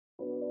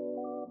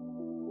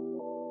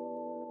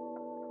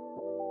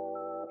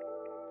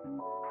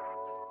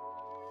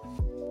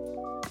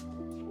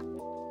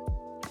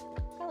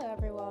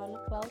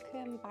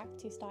welcome back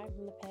to Starting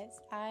from the Pits.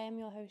 I am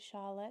your host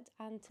Charlotte,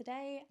 and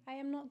today I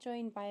am not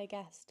joined by a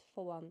guest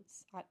for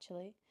once,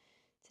 actually.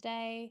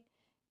 Today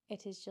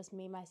it is just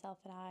me, myself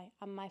and I,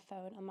 and my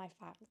phone and my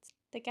facts.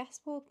 The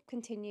guests will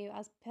continue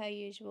as per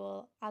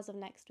usual as of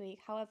next week.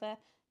 However,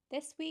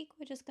 this week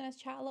we're just going to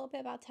chat a little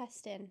bit about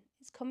testing.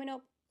 It's coming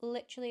up,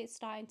 literally it's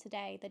starting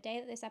today. The day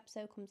that this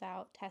episode comes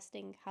out,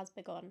 testing has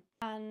begun.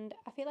 And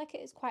I feel like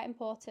it is quite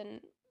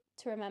important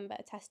to remember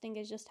testing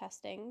is just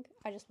testing.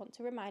 I just want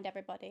to remind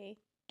everybody,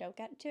 don't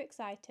get too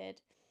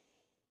excited.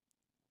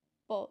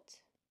 But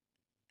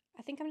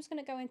I think I'm just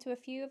going to go into a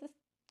few of the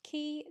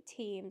key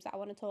teams that I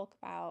want to talk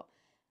about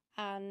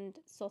and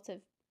sort of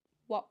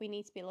what we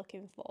need to be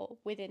looking for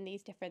within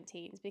these different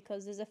teams,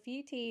 because there's a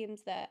few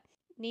teams that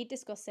need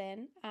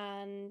discussing,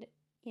 and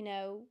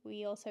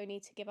we also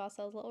need to give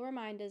ourselves little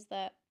reminders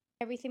that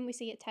everything we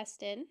see at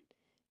testing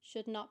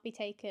should not be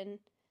taken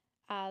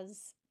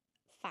as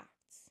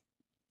facts,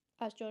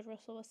 as George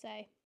Russell would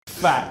say.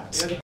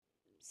 Facts.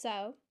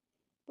 So,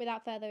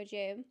 without further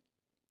ado,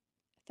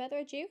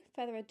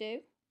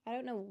 I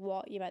don't know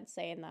what you meant to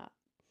say in that.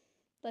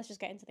 Let's just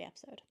get into the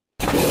episode.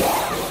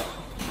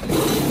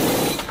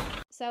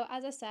 So,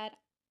 as I said,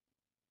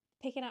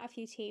 picking out a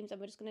few teams,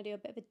 and we're just going to do a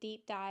bit of a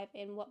deep dive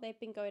in what they've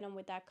been going on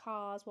with their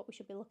cars, what we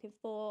should be looking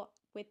for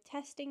with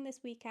testing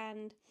this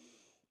weekend,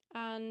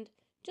 and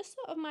just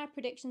sort of my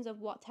predictions of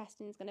what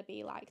testing is going to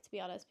be like, to be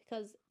honest,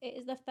 because it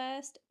is the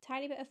first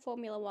tiny bit of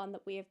Formula One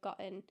that we have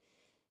gotten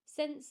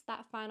since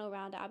that final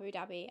round at Abu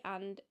Dhabi,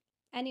 and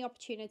any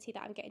opportunity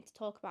that I'm getting to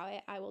talk about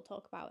it, I will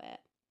talk about it.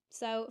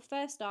 So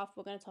first off,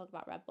 we're going to talk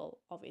about Red Bull,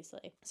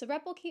 obviously. So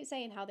Red Bull keeps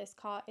saying how this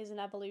car is an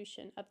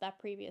evolution of their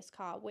previous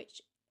car,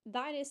 which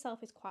that in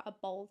itself is quite a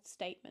bold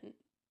statement.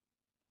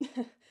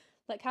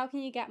 Like, how can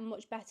you get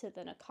much better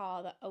than a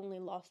car that only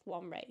lost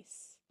one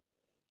race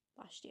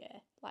last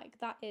year? Like,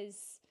 that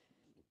is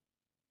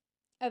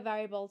a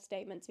very bold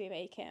statement to be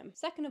making.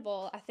 Second of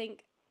all, I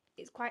think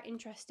it's quite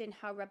interesting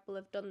how Red Bull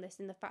have done this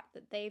in the fact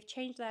that they've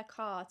changed their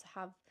car to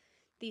have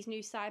these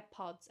new side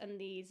pods and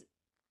these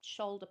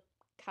shoulder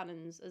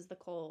cannons, as they're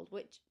called,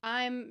 which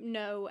I'm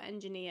no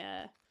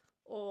engineer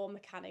or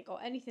mechanic or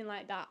anything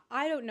like that.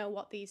 I don't know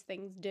what these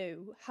things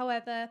do.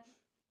 However,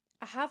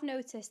 I have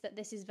noticed that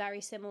this is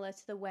very similar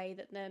to the way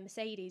that the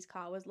Mercedes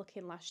car was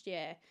looking last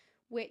year,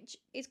 which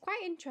is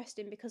quite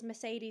interesting because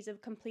Mercedes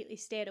have completely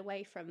steered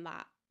away from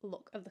that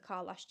look of the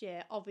car last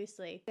year.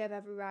 Obviously, they have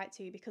every right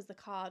to, because the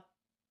car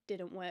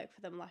didn't work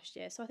for them last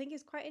year. So I think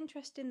it's quite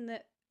interesting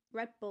that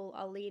Red Bull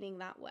are leaning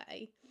that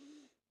way,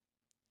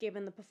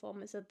 given the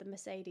performance of the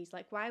Mercedes.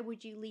 Like, why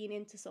would you lean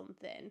into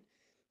something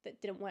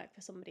that didn't work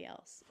for somebody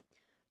else?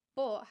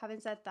 But having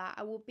said that,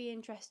 I will be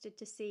interested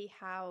to see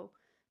how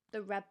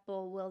the Red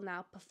Bull will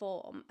now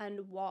perform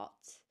and what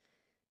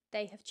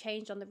they have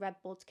changed on the Red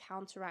Bull to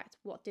counteract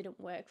what didn't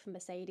work for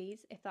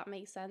Mercedes, if that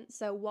makes sense.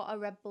 So what are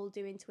Red Bull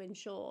doing to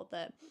ensure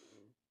that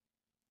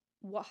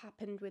what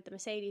happened with the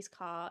Mercedes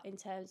car in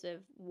terms of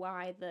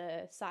why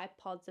the side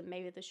pods and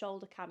maybe the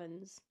shoulder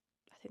cannons,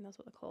 I think that's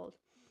what they're called,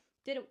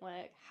 didn't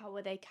work, how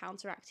are they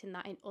counteracting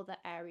that in other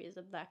areas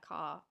of their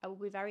car? I will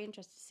be very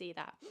interested to see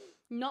that.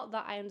 Not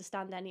that I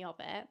understand any of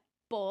it,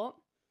 but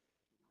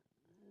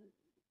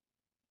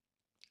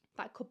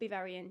that could be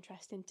very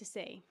interesting to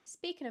see.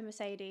 Speaking of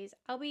Mercedes,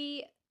 I'll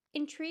be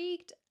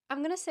intrigued. I'm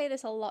going to say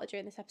this a lot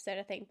during this episode,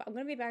 I think, but I'm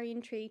going to be very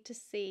intrigued to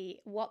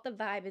see what the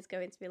vibe is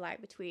going to be like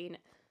between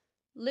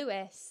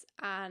Lewis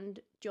and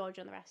George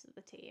and the rest of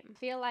the team. I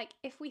feel like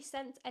if we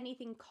sense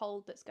anything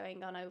cold that's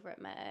going on over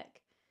at Merc,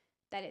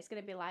 then it's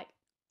going to be like,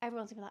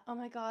 everyone's going to be like, oh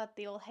my God,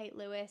 they all hate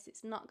Lewis.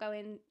 It's not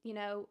going,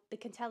 they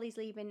can tell he's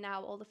leaving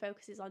now. All the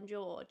focus is on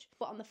George.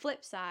 But on the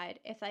flip side,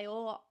 if they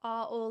all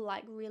are all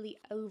like really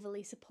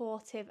overly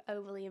supportive,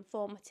 overly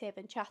informative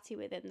and chatty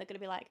with him, they're going to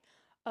be like,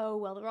 oh,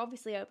 well, they're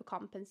obviously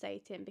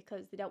overcompensating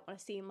because they don't want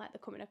to seem like they're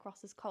coming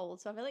across as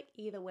cold. So I feel like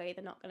either way,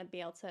 they're not going to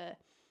be able to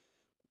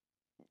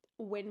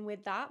win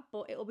with that.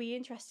 But it'll be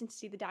interesting to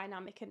see the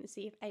dynamic and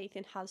see if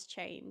anything has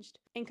changed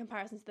in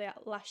comparison to the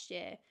last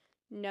year,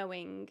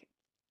 knowing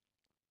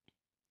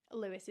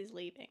Lewis is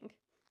leaving.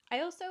 I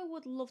also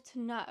would love to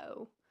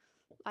know,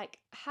 like,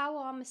 how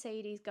are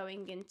Mercedes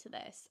going into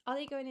this? Are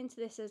they going into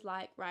this as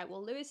like, right,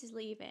 well, Lewis is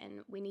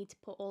leaving, we need to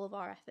put all of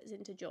our efforts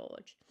into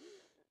George?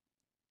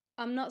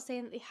 I'm not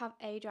saying that they have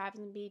A drivers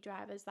and B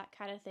drivers, that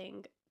kind of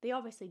thing. They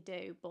obviously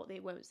do, but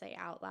they won't say it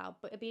out loud.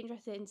 But it'd be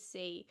interesting to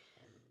see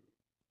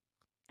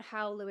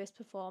how Lewis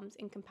performs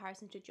in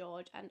comparison to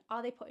George, and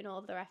are they putting all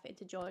of their effort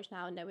into George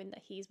now, knowing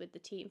that he's with the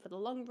team for the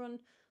long run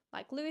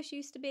like Lewis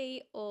used to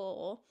be,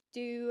 or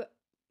do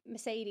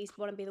Mercedes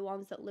want to be the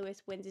ones that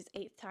Lewis wins his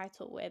 8th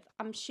title with?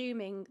 I'm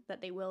assuming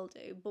that they will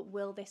do, but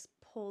will this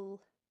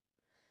pull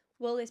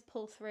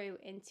through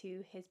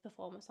into his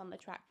performance on the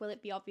track? Will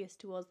it be obvious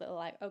to us that they're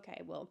like,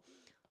 okay, well,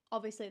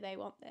 obviously they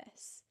want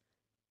this.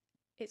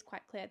 It's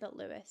quite clear that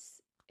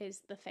Lewis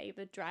is the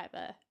favoured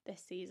driver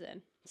this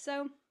season.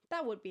 So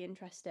that would be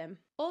interesting.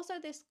 Also,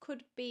 this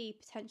could be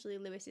potentially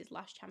Lewis's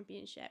last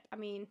championship. I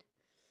mean,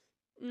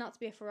 not to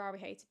be a Ferrari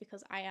hater,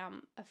 because I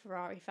am a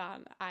Ferrari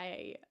fan.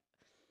 I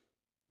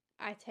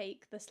I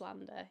take the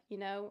slander, you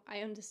know? I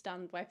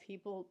understand why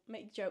people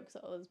make jokes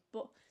at us,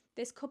 but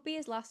this could be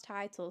his last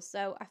title,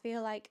 so I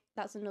feel like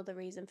that's another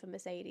reason for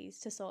Mercedes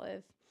to sort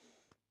of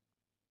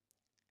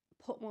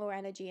put more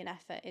energy and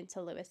effort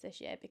into Lewis this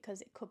year,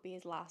 because it could be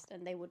his last,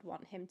 and they would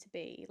want him to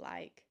be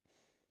like,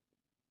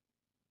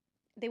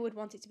 they would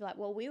want it to be like,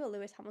 well, we were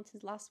Lewis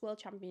Hamilton's last world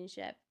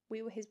championship,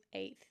 we were his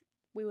 8th,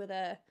 we were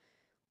the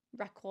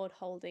record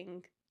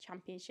holding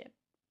championship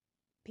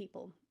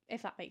people,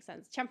 if that makes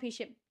sense.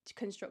 Championship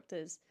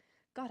constructors.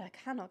 God, I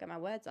cannot get my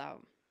words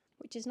out,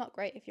 which is not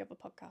great if you have a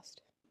podcast.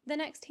 The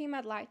next team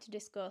I'd like to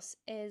discuss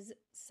is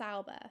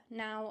Sauber.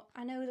 Now,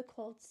 I know they're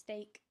called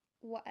Stake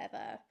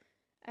whatever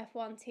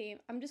F1 team.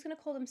 I'm just going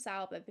to call them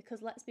Sauber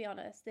because, let's be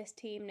honest, this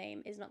team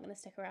name is not going to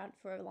stick around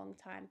for a long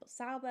time. But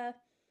Sauber,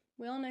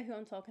 we all know who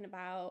I'm talking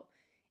about.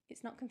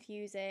 It's not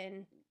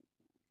confusing.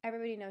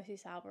 Everybody knows who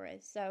Sauber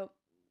is. So,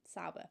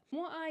 Sauber.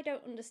 What I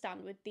don't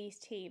understand with these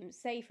teams,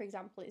 say for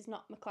example it's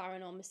not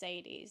McLaren or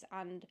Mercedes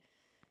and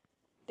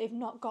they've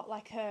not got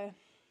like a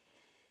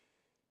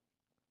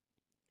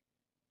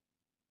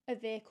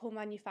vehicle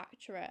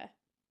manufacturer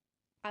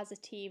as a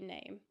team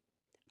name.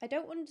 I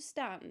don't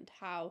understand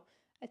how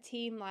a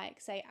team like,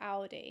 say,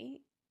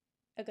 Audi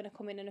are going to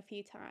come in a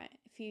few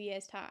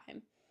years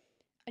time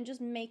and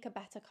just make a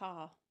better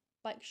car.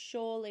 Like,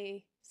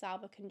 surely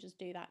Sauber can just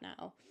do that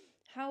now.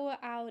 How are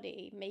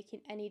Audi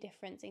making any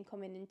difference in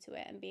coming into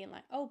it and being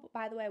like, oh, but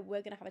by the way,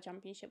 we're going to have a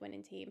championship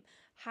winning team?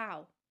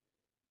 How?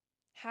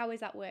 How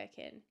is that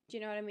working? Do you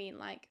know what I mean?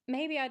 Like,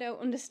 maybe I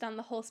don't understand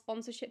the whole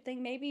sponsorship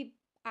thing. Maybe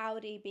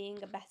Audi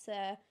being a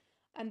better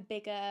and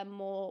bigger,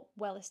 more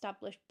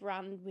well-established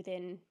brand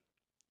within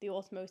the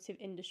automotive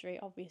industry,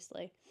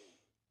 obviously,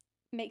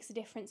 makes a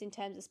difference in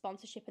terms of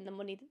sponsorship and the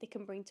money that they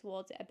can bring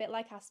towards it. A bit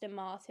like Aston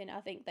Martin,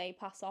 I think they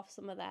pass off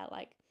some of their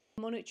like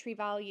monetary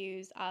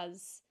values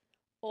as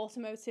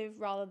automotive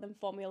rather than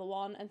Formula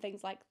One and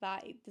things like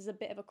that. There's a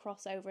bit of a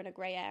crossover and a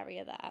grey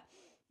area there.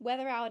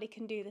 Whether Audi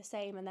can do the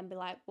same and then be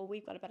like, well,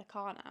 we've got a better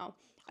car now.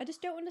 I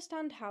just don't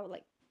understand how,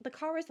 like, the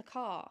car is the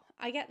car.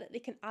 I get that they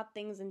can add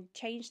things and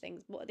change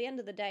things, but at the end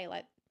of the day,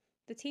 like,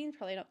 the team's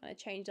probably not going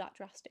to change that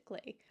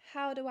drastically.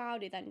 How do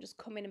Audi then just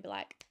come in and be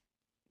like,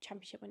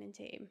 championship winning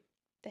team?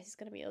 This is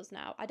going to be us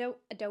now. I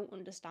don't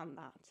understand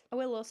that. I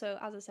will also,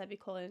 as I said, be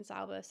calling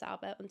Sauber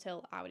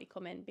until Audi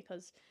come in,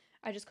 because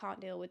I just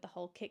can't deal with the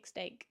whole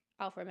kickstake,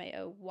 Alfa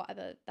Romeo,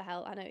 whatever the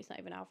hell. I know it's not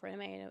even Alfa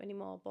Romeo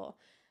anymore, but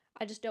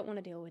I just don't want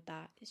to deal with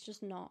that. It's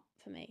just not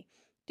for me.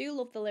 Do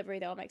love the livery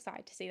though. I'm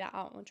excited to see that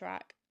out on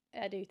track.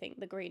 I do think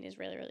the green is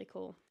really, really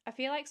cool. I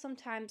feel like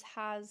sometimes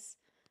has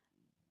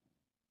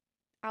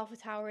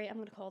AlphaTauri, I'm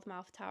going to call them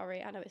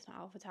AlphaTauri. I know it's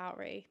not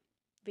AlphaTauri.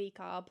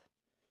 VCarb.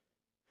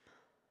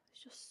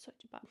 It's just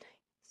such a bad name.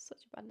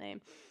 Such a bad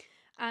name.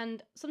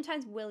 And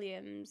sometimes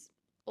Williams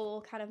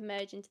all kind of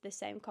merge into the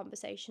same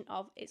conversation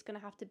of it's going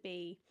to have to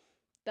be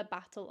the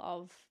battle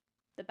of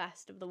the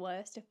best of the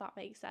worst, if that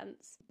makes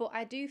sense. But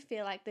I do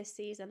feel like this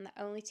season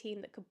the only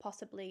team that could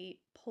possibly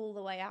pull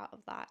the way out of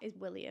that is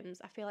Williams.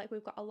 I feel like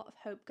we've got a lot of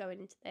hope going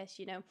into this,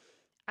 you know.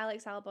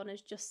 Alex Albon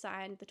has just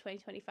signed the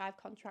 2025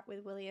 contract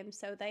with Williams,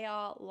 so they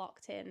are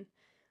locked in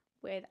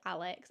with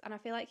Alex, and I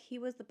feel like he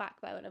was the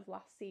backbone of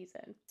last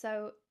season.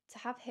 So to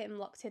have him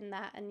locked in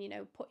there and, you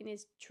know, putting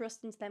his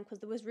trust into them, because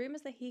there was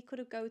rumours that he could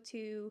have go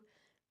to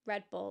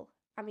Red Bull.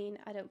 I mean,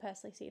 I don't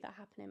personally see that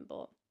happening,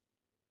 but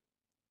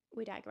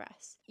we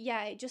digress.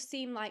 Yeah, it just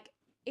seemed like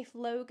if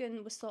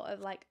Logan was sort of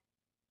like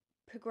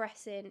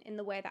progressing in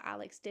the way that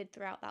Alex did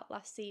throughout that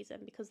last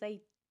season, because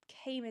they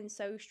came in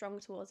so strong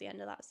towards the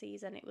end of that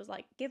season, it was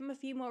like, give them a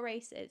few more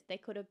races, they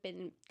could have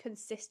been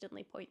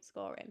consistently point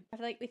scoring. I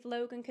feel like if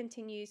Logan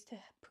continues to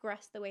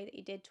progress the way that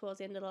he did towards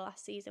the end of the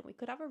last season, we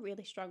could have a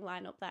really strong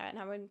lineup there, and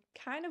I'm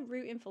kind of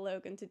rooting for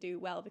Logan to do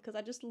well, because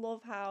I just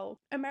love how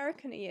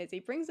American he is.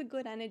 He brings a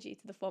good energy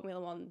to the Formula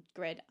One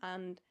grid,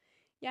 and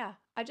yeah,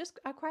 I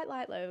quite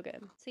like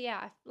Logan. So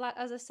yeah, like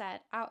as I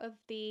said, out of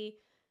the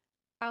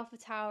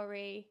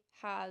AlphaTauri,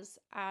 Haas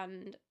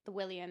and the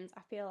Williams,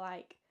 I feel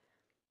like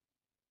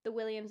the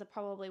Williams are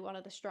probably one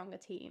of the stronger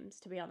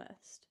teams, to be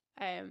honest,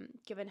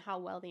 given how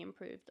well they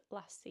improved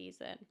last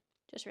season.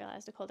 Just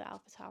realised I called it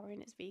AlphaTauri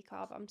and it's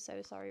VCarb. I'm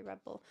so sorry, Red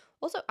Bull.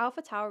 Also,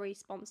 AlphaTauri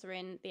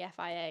sponsoring the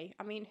FIA.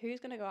 I mean, who's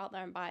going to go out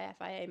there and buy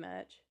FIA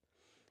merch?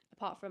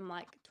 Apart from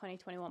like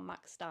 2021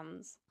 Max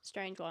stands.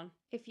 Strange one.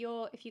 If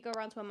you go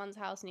around to a man's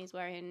house and he's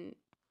wearing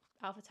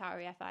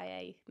AlphaTauri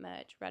FIA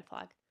merch, red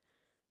flag.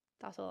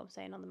 That's all I'm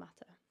saying on the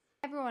matter.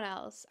 Everyone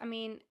else, I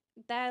mean,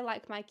 they're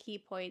like my key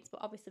points,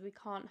 but obviously we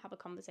can't have a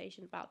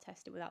conversation about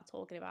testing without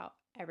talking about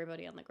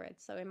everybody on the grid,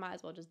 so we might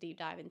as well just deep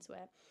dive into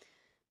it.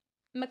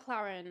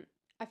 McLaren,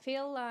 I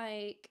feel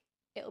like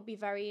it'll be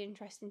very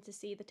interesting to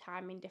see the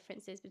timing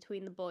differences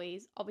between the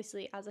boys.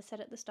 Obviously, as I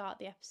said at the start of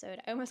the episode,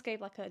 I almost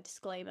gave like a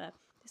disclaimer.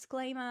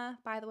 Disclaimer,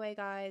 by the way,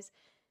 guys.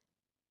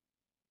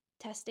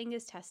 Testing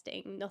is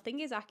testing.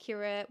 Nothing is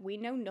accurate. We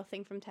know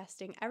nothing from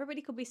testing.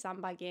 Everybody could be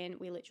sandbagging.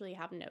 We literally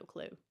have no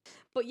clue.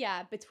 But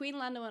yeah, between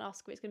Lando and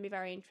Oscar, it's going to be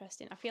very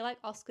interesting. I feel like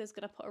Oscar's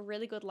going to put a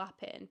really good lap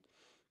in.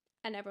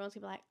 and everyone's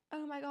going to be like,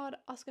 oh my God,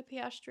 Oscar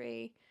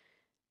Piastri,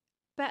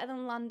 better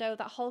than Lando.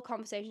 That whole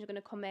conversation is going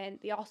to come in.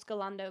 The Oscar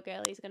Lando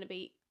girlies are going to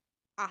be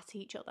at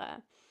each other.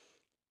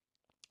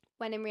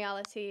 When in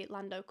reality,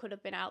 Lando could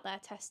have been out there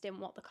testing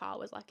what the car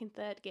was like in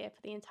third gear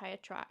for the entire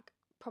track.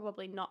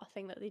 Probably not a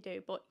thing that they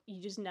do, but you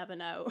just never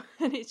know.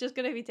 And it's just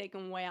going to be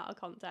taken way out of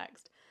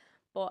context.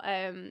 But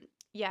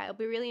yeah, it'll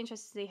be really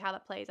interesting to see how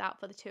that plays out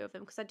for the two of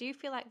them, because I do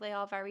feel like they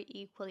are very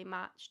equally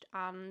matched,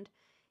 and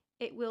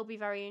it will be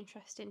very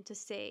interesting to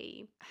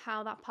see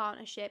how that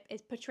partnership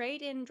is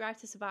portrayed in Drive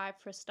to Survive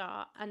for a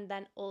start, and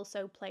then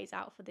also plays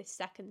out for this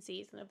second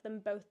season of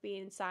them both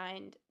being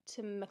signed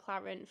to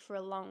McLaren for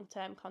a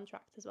long-term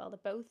contract as well.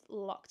 They're both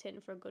locked in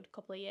for a good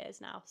couple of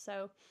years now.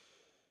 So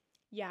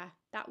yeah,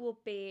 that will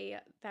be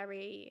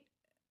very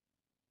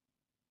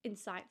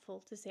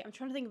insightful to see. I'm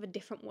trying to think of a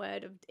different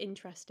word of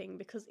interesting,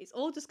 because it's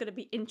all just going to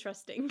be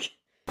interesting.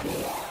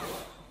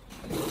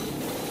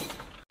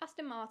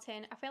 Aston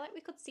Martin, I feel like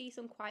we could see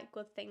some quite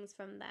good things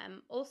from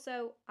them.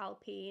 Also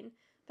Alpine,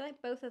 I feel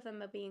like both of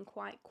them are being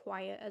quite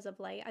quiet as of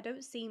late. I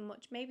don't see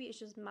much, maybe it's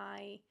just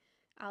my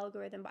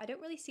algorithm, but I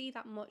don't really see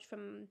that much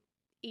from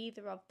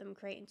either of them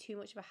creating too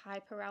much of a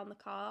hype around the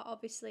car.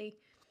 Obviously,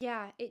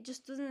 yeah, it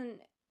just doesn't...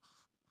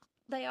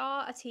 They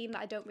are a team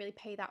that I don't really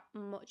pay that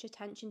much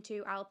attention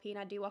to. Alpine,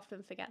 I do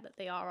often forget that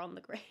they are on the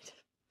grid.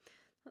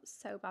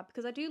 That's so bad,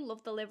 because I do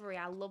love the livery.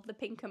 I love the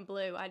pink and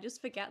blue. I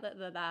just forget that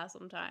they're there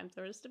sometimes.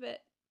 They're just a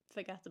bit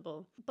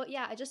forgettable. But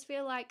yeah, I just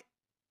feel like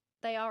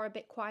they are a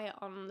bit quiet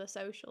on the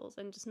socials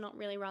and just not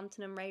really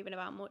ranting and raving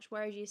about much,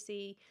 whereas you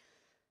see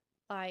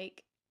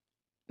like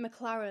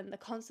McLaren, they're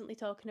constantly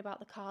talking about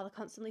the car, they're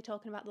constantly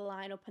talking about the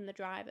lineup and the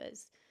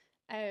drivers.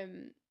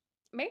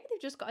 Maybe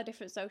they've just got a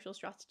different social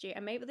strategy,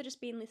 and maybe they're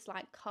just being this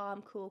like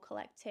calm, cool,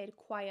 collected,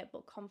 quiet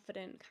but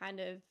confident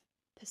kind of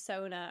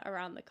persona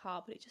around the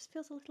car, but it just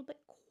feels a little bit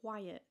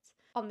quiet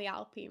on the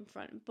Alpine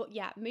front. But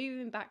yeah,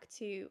 moving back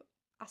to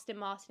Aston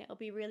Martin, it'll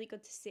be really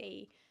good to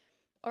see,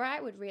 or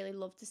I would really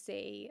love to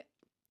see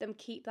them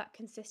keep that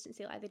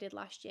consistency like they did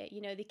last year.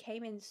 You know, they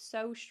came in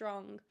so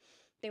strong.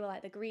 They were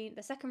like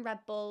the second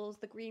Red Bulls,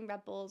 the green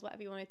Red Bulls,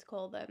 whatever you wanted to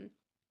call them.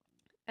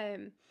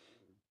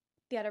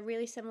 They had a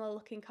really similar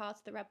looking car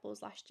to the Red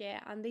Bulls last year,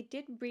 and they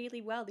did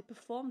really well. They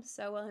performed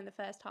so well in the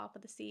first half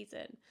of the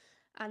season,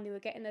 and they were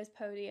getting those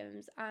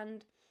podiums,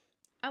 and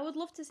I would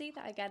love to see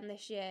that again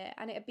this year,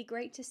 and it'd be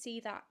great to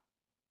see that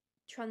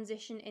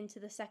transition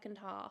into the second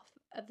half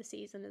of the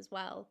season as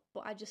well.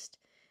 But I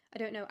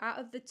don't know, out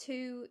of the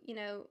two, you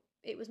know,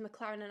 it was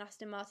McLaren and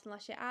Aston Martin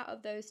last year. Out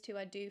of those two,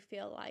 I do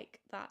feel like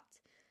that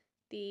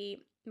the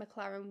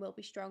McLaren will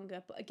be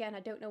stronger. But again, I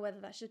don't know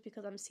whether that's just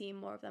because I'm seeing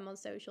more of them on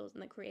socials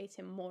and they're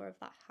creating more of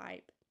that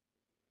hype.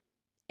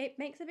 It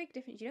makes a big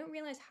difference. You don't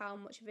realise how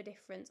much of a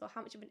difference or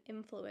how much of an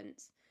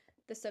influence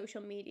the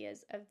social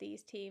medias of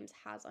these teams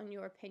has on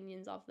your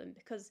opinions of them,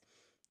 because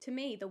to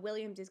me, the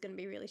Williams is going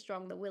to be really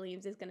strong. The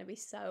Williams is going to be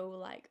so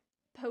like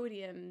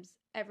podiums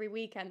every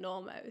weekend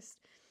almost.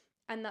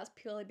 And that's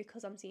purely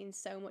because I'm seeing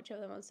so much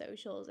of them on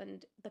socials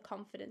and the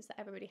confidence that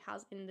everybody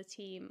has in the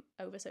team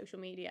over social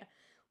media.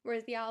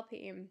 Whereas the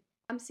Alpine,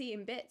 I'm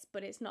seeing bits,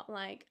 but it's not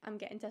like I'm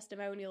getting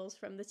testimonials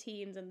from the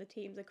teams and the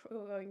teams are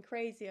going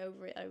crazy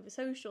over it, over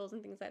socials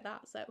and things like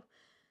that. So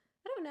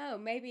I don't know,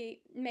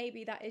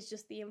 maybe that is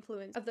just the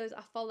influence of those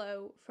I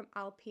follow from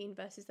Alpine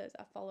versus those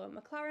I follow on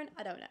McLaren.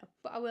 I don't know.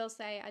 But I will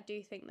say I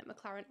do think that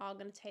McLaren are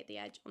going to take the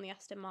edge on the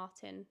Aston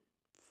Martin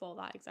for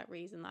that exact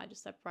reason that I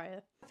just said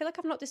prior. I feel like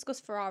I've not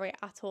discussed Ferrari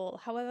at all.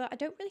 However, I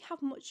don't really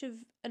have much of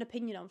an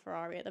opinion on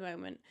Ferrari at the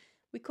moment.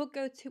 We could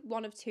go to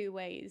one of two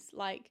ways.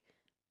 Like,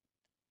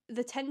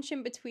 the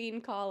tension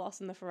between Carlos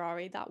and the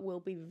Ferrari, that will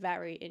be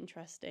very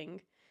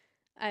interesting.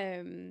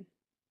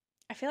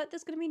 I feel like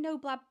there's going to be no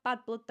bad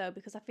blood though,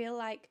 because I feel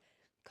like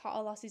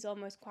Carlos is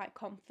almost quite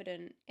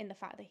confident in the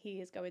fact that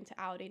he is going to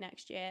Audi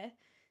next year.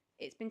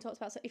 It's been talked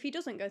about, so if he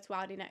doesn't go to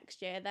Audi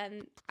next year,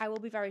 then I will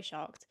be very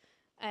shocked.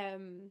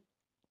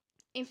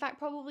 In fact,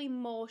 probably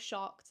more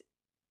shocked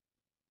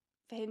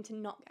for him to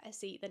not get a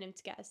seat than him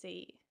to get a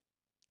seat,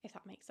 if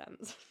that makes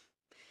sense.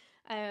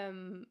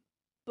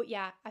 But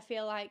yeah, I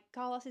feel like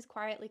Carlos is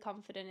quietly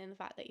confident in the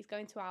fact that he's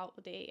going to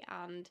Audi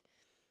and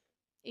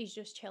he's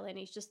just chilling.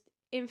 He's just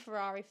in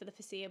Ferrari for the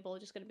foreseeable,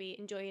 just going to be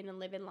enjoying and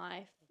living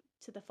life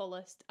to the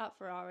fullest at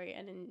Ferrari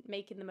and in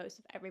making the most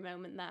of every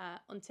moment there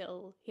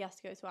until he has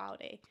to go to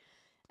Audi.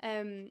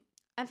 And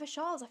for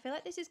Charles, I feel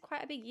like this is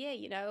quite a big year,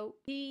 you know.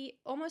 He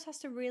almost has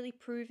to really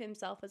prove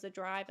himself as a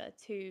driver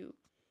to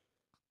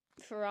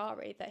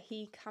Ferrari that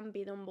he can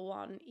be number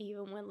one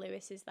even when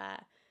Lewis is there.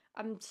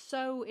 I'm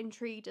so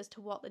intrigued as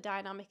to what the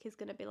dynamic is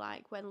going to be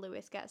like when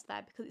Lewis gets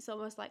there, because it's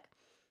almost like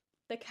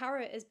the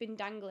carrot has been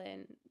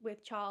dangling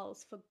with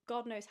Charles for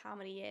God knows how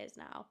many years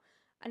now.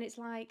 And it's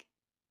like,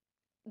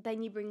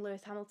 then you bring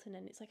Lewis Hamilton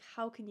in. It's like,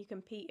 how can you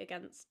compete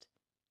against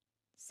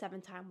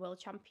 7-time world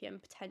champion,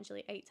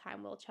 potentially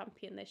 8-time world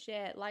champion this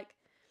year? Like,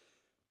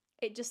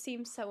 it just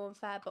seems so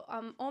unfair. But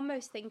I'm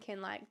almost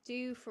thinking, like,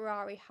 do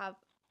Ferrari have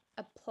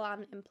a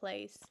plan in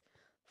place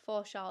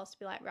for Charles to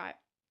be like, right,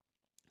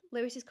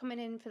 Lewis is coming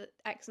in for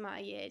X amount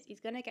of years. He's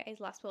going to get his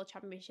last World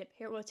Championship.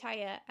 He'll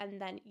retire, and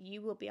then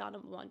you will be our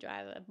number one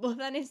driver. But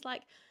then it's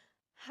like,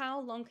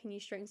 how long can you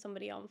string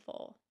somebody on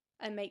for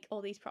and make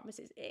all these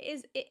promises?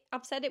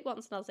 I've said it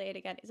once and I'll say it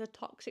again. It's a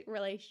toxic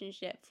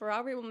relationship.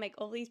 Ferrari will make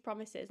all these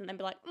promises and then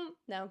be like,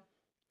 no,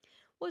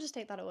 we'll just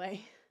take that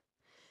away.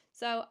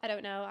 So I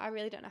don't know. I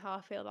really don't know how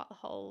I feel about the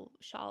whole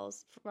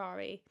Charles,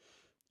 Ferrari,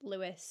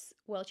 Lewis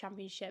World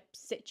Championship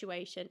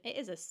situation. It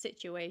is a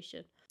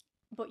situation.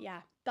 But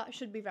yeah, that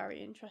should be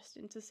very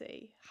interesting to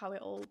see how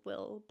it all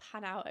will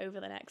pan out over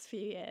the next few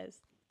years.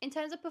 In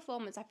terms of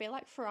performance, I feel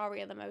like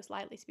Ferrari are the most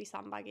likely to be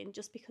sandbagging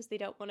just because they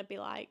don't want to be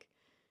like,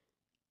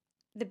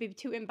 they'd be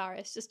too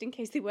embarrassed just in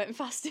case they weren't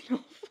fast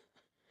enough.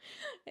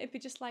 It'd be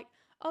just like,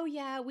 oh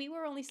yeah, we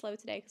were only slow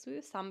today because we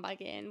were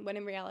sandbagging, when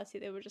in reality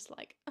they were just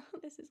like, oh,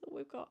 this is all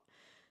we've got.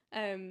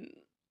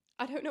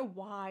 I don't know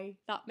why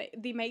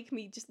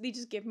they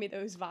just give me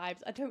those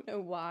vibes. I don't know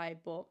why,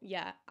 but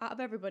yeah, out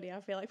of everybody,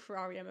 I feel like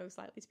Ferrari are most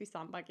likely to be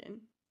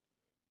sandbagging.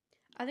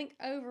 I think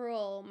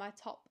overall, my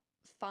top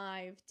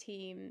 5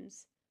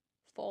 teams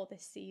for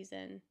this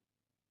season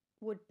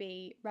would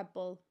be Red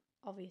Bull,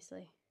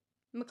 obviously.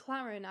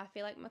 McLaren, I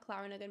feel like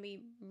McLaren are going to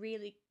be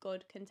really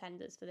good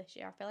contenders for this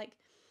year. I feel like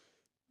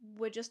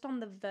we're just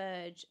on the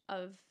verge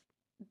of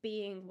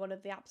being one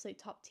of the absolute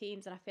top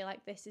teams, and I feel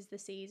like this is the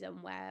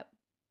season where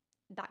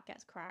that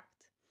gets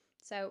cracked.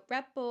 So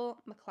Red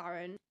Bull,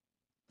 McLaren,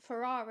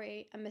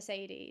 Ferrari and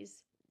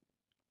Mercedes.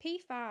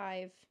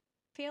 P5,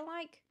 feel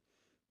like,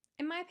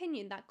 in my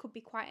opinion, that could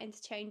be quite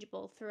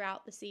interchangeable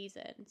throughout the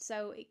season.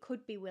 So it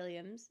could be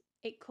Williams,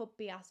 it could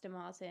be Aston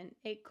Martin,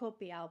 it could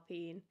be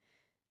Alpine.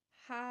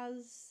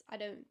 I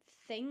don't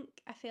think.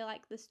 I feel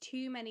like there's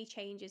too many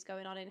changes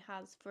going on in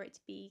Haas for it to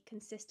be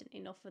consistent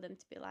enough for them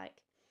to be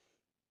like,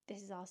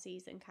 this is our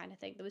season kind of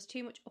thing. There was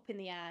too much up in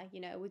the air,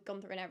 we've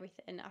gone through and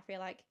everything. I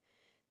feel like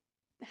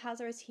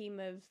Haas are a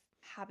team of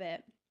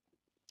habit.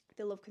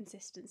 They love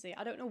consistency.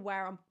 I don't know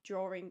where I'm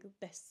drawing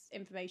this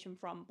information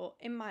from, but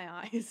in my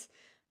eyes,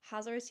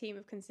 Haas are a team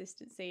of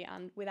consistency,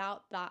 and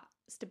without that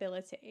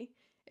stability,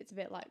 it's a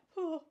bit like,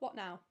 oh, what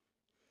now?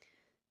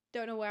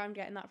 Don't know where I'm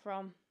getting that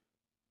from.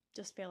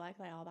 Just feel like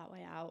they are that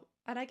way out.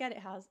 And I get it,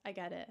 Haas. I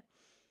get it.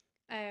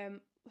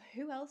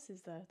 Who else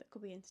is there that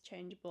could be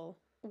interchangeable?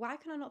 Why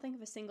can I not think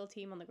of a single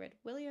team on the grid?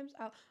 Williams,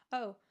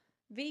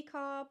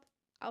 VCarb,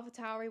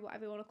 AlphaTauri,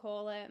 whatever you want to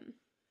call it.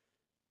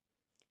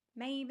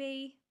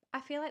 Maybe. I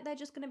feel like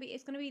it's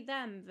going to be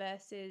them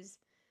versus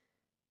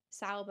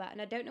Sauber.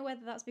 And I don't know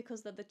whether that's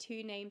because they're the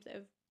two names that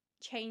have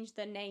changed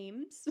their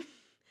names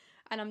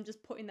and I'm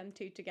just putting them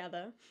two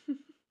together.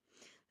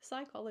 The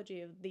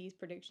psychology of these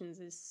predictions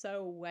is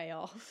so way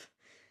off.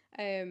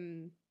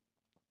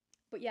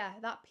 But yeah,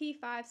 that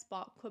P5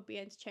 spot could be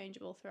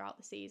interchangeable throughout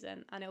the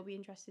season, and it'll be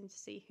interesting to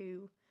see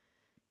who,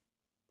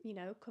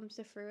 comes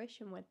to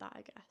fruition with that,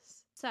 I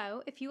guess.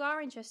 So if you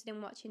are interested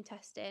in watching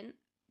testing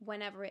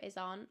whenever it is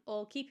on,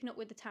 or keeping up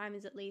with the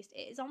timings at least,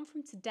 it is on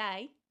from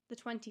today, the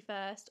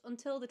 21st,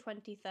 until the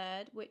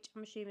 23rd, which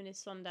I'm assuming is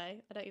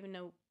Sunday. I don't even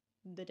know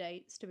the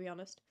dates, to be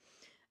honest.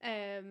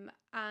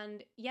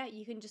 And yeah,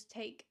 you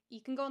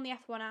can go on the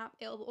F1 app,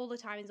 all the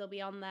timings will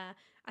be on there.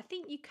 I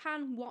think you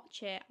can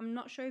watch it. I'm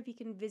not sure if you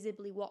can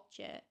visibly watch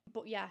it,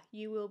 but yeah,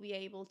 you will be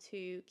able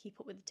to keep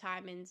up with the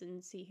timings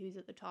and see who's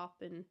at the top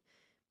and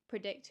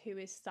predict who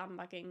is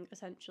sandbagging,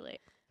 essentially.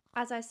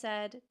 As I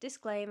said,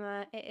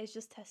 disclaimer, it is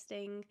just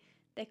testing.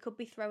 They could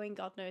be throwing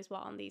God knows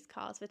what on these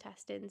cars for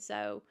testing,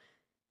 so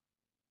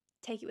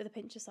take it with a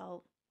pinch of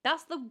salt.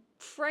 That's the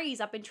phrase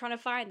I've been trying to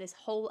find this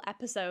whole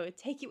episode.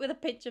 Take it with a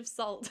pinch of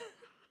salt.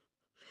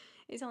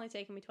 It's only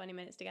taken me 20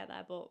 minutes to get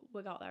there, but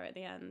we got there at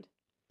the end.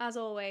 As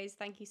always,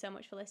 thank you so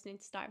much for listening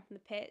to Starting from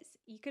the Pits.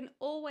 You can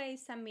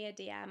always send me a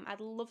DM.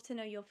 I'd love to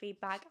know your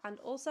feedback, and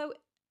also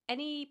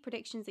any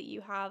predictions that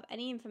you have,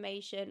 any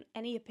information,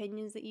 any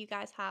opinions that you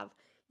guys have,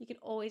 you can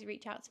always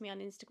reach out to me on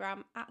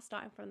Instagram at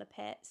Starting from the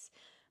Pits.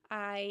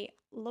 I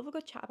love a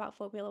good chat about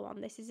Formula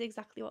One. This is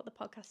exactly what the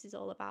podcast is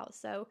all about.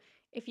 So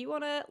if you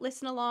want to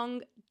listen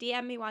along,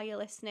 DM me while you're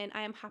listening.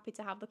 I am happy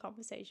to have the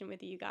conversation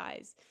with you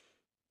guys.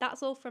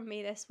 That's all from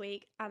me this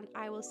week, and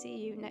I will see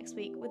you next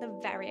week with a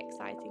very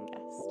exciting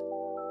guest.